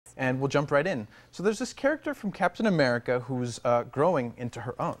And we'll jump right in. So there's this character from Captain America who's growing into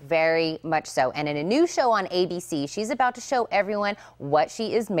her own. Very much so. And in a new show on ABC, she's about to show everyone what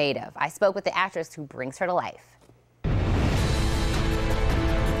she is made of. I spoke with the actress who brings her to life.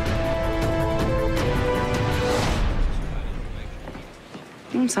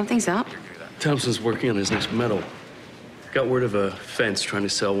 Something's up. Thompson's working on his next medal. Got word of a fence trying to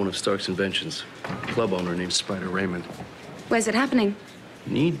sell one of Stark's inventions. A club owner named Spider Raymond. Where's it happening?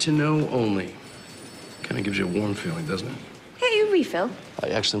 Need to know only. Kind of gives you a warm feeling, doesn't it? Get you a refill.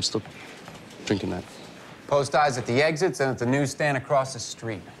 I'm still drinking that. Post eyes at the exits and at the newsstand across the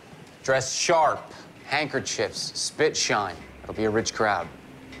street. Dress sharp, handkerchiefs, spit shine. It'll be a rich crowd.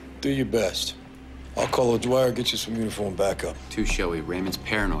 Do your best. I'll call O'Dwyer, get you some uniform backup. Too showy. Raymond's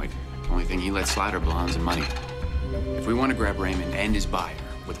paranoid. The only thing he lets slide are belongings and money. If we want to grab Raymond and his buyer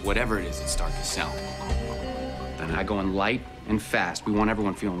with whatever it is that Stark is selling, then I go in light and fast. We want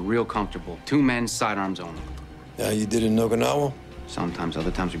everyone feeling real comfortable. 2 men, sidearms only. Now you did in Okinawa? Sometimes,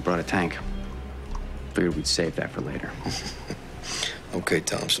 other times we brought a tank. Figured we'd save that for later. Okay,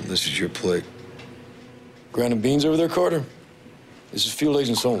 Thompson, this is your plate. Ground and beans over there, Carter? This is field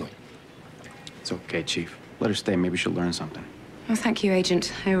agents only. It's okay, Chief. Let her stay. Maybe she'll learn something. Oh, thank you,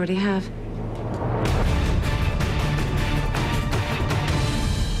 Agent. I already have.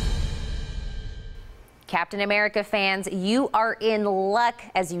 Captain America fans, you are in luck.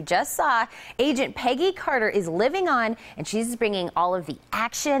 As you just saw, Agent Peggy Carter is living on, and she's bringing all of the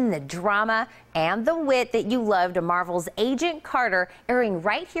action, the drama, and the wit that you love to Marvel's Agent Carter, airing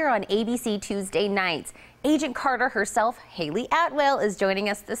right here on ABC Tuesday nights. Agent Carter herself, Hayley Atwell, is joining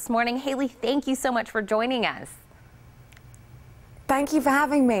us this morning. Hayley, thank you so much for joining us. Thank you for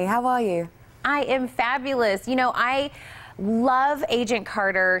having me. How are you? I am fabulous. You know, I love Agent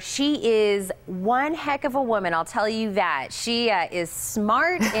Carter. She is one heck of a woman, I'll tell you that. She is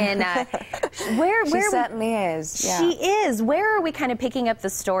smart and she certainly is. Yeah. She is. Where are we kind of picking up the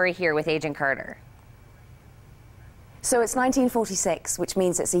story here with Agent Carter? So it's 1946, which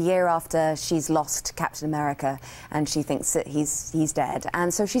means it's a year after she's lost Captain America, and she thinks that he's dead.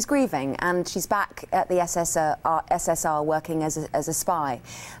 And so she's grieving, and she's back at the SSR working as a spy.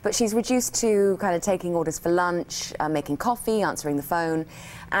 But she's reduced to kind of taking orders for lunch, making coffee, answering the phone,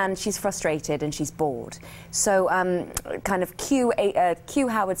 and she's frustrated and she's bored. So kind of cue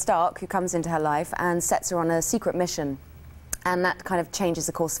Howard Stark, who comes into her life and sets her on a secret mission. And that kind of changes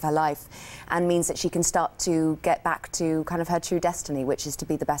the course of her life and means that she can start to get back to kind of her true destiny, which is to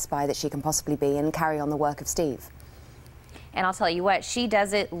be the best spy that she can possibly be and carry on the work of Steve. And I'll tell you what, she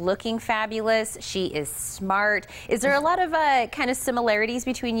does it looking fabulous. She is smart. Is there a lot of kind of similarities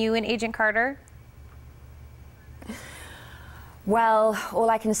between you and Agent Carter? Well,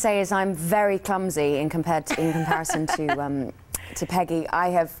 all I can say is I'm very clumsy in comparison to Peggy. I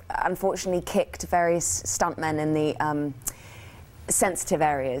have unfortunately kicked various stuntmen in the sensitive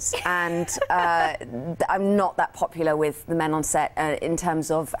areas, and I'm not that popular with the men on set in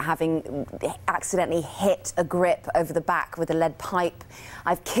terms of having accidentally hit a grip over the back with a lead pipe.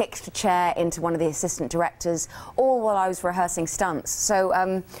 I've kicked a chair into one of the assistant directors, all while I was rehearsing stunts. So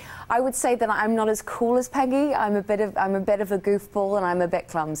I would say that I'm not as cool as Peggy. I'm a bit of a goofball, and I'm a bit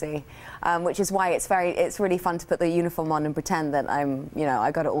clumsy, which is why it's really fun to put the uniform on and pretend that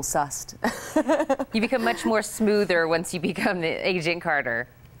I got it all sussed. You become much more smoother once you become the Agent Carter.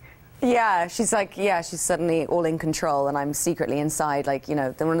 Yeah, she's suddenly all in control, and I'm secretly inside, like, one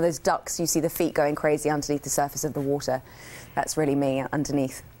of those ducks, you see the feet going crazy underneath the surface of the water. That's really me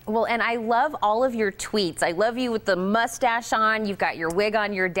underneath. Well, and I love all of your tweets. I love you with the mustache on. You've got your wig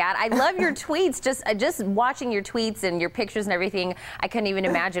on your dad. I love your tweets. Just watching your tweets and your pictures and everything, I couldn't even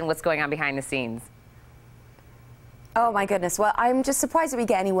imagine what's going on behind the scenes. Oh, my goodness. Well, I'm just surprised that we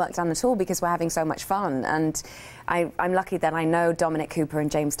get any work done at all because we're having so much fun. And I'm lucky that I know Dominic Cooper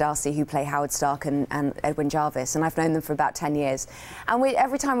and James Darcy, who play Howard Stark and Edwin Jarvis, and I've known them for about 10 years. And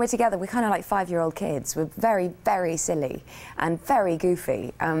every time we're together, we're kind of like 5-year-old kids. We're very, very silly and very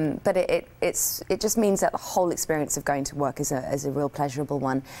goofy. But it just means that the whole experience of going to work is a real pleasurable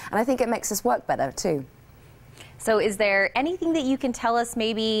one. And I think it makes us work better, too. So is there anything that you can tell us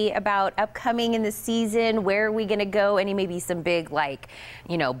maybe about upcoming in the season? Where are we going to go? Any maybe some big, like,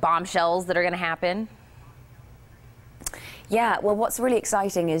 bombshells that are going to happen? Yeah, well, what's really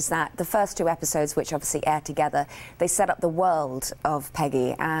exciting is that the first 2 episodes, which obviously air together, they set up the world of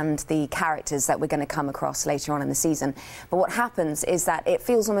Peggy and the characters that we're going to come across later on in the season. But what happens is that it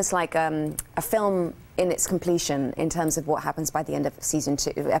feels almost like a film in its completion in terms of what happens by the end of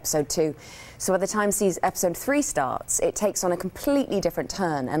episode 2. So by the time episode 3 starts, it takes on a completely different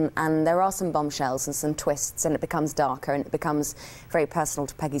turn, and there are some bombshells and some twists, and it becomes darker and it becomes very personal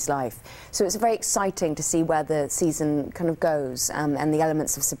to Peggy's life. So it's very exciting to see where the season kind of goes, and the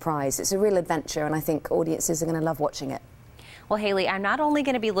elements of surprise. It's a real adventure, and I think audiences are going to love watching it. Well, Hayley, I'm not only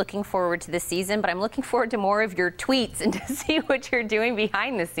going to be looking forward to this season, but I'm looking forward to more of your tweets and to see what you're doing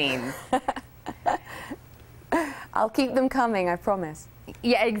behind the scenes. I'll keep them coming, I promise.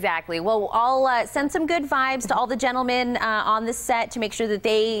 Yeah, exactly. Well, I'll send some good vibes to all the gentlemen on the set to make sure that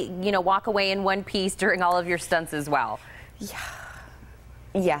they, walk away in one piece during all of your stunts as well. Yeah.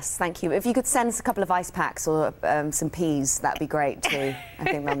 Yes, thank you. If you could send us a couple of ice packs or some peas, that'd be great too. I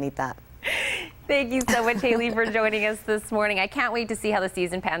think they'll need that. Thank you so much, Hayley, for joining us this morning. I can't wait to see how the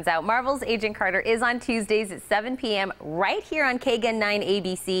season pans out. Marvel's Agent Carter is on Tuesdays at 7 p.m. right here on KGUN 9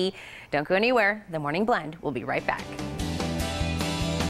 ABC. Don't go anywhere. The Morning Blend will be right back.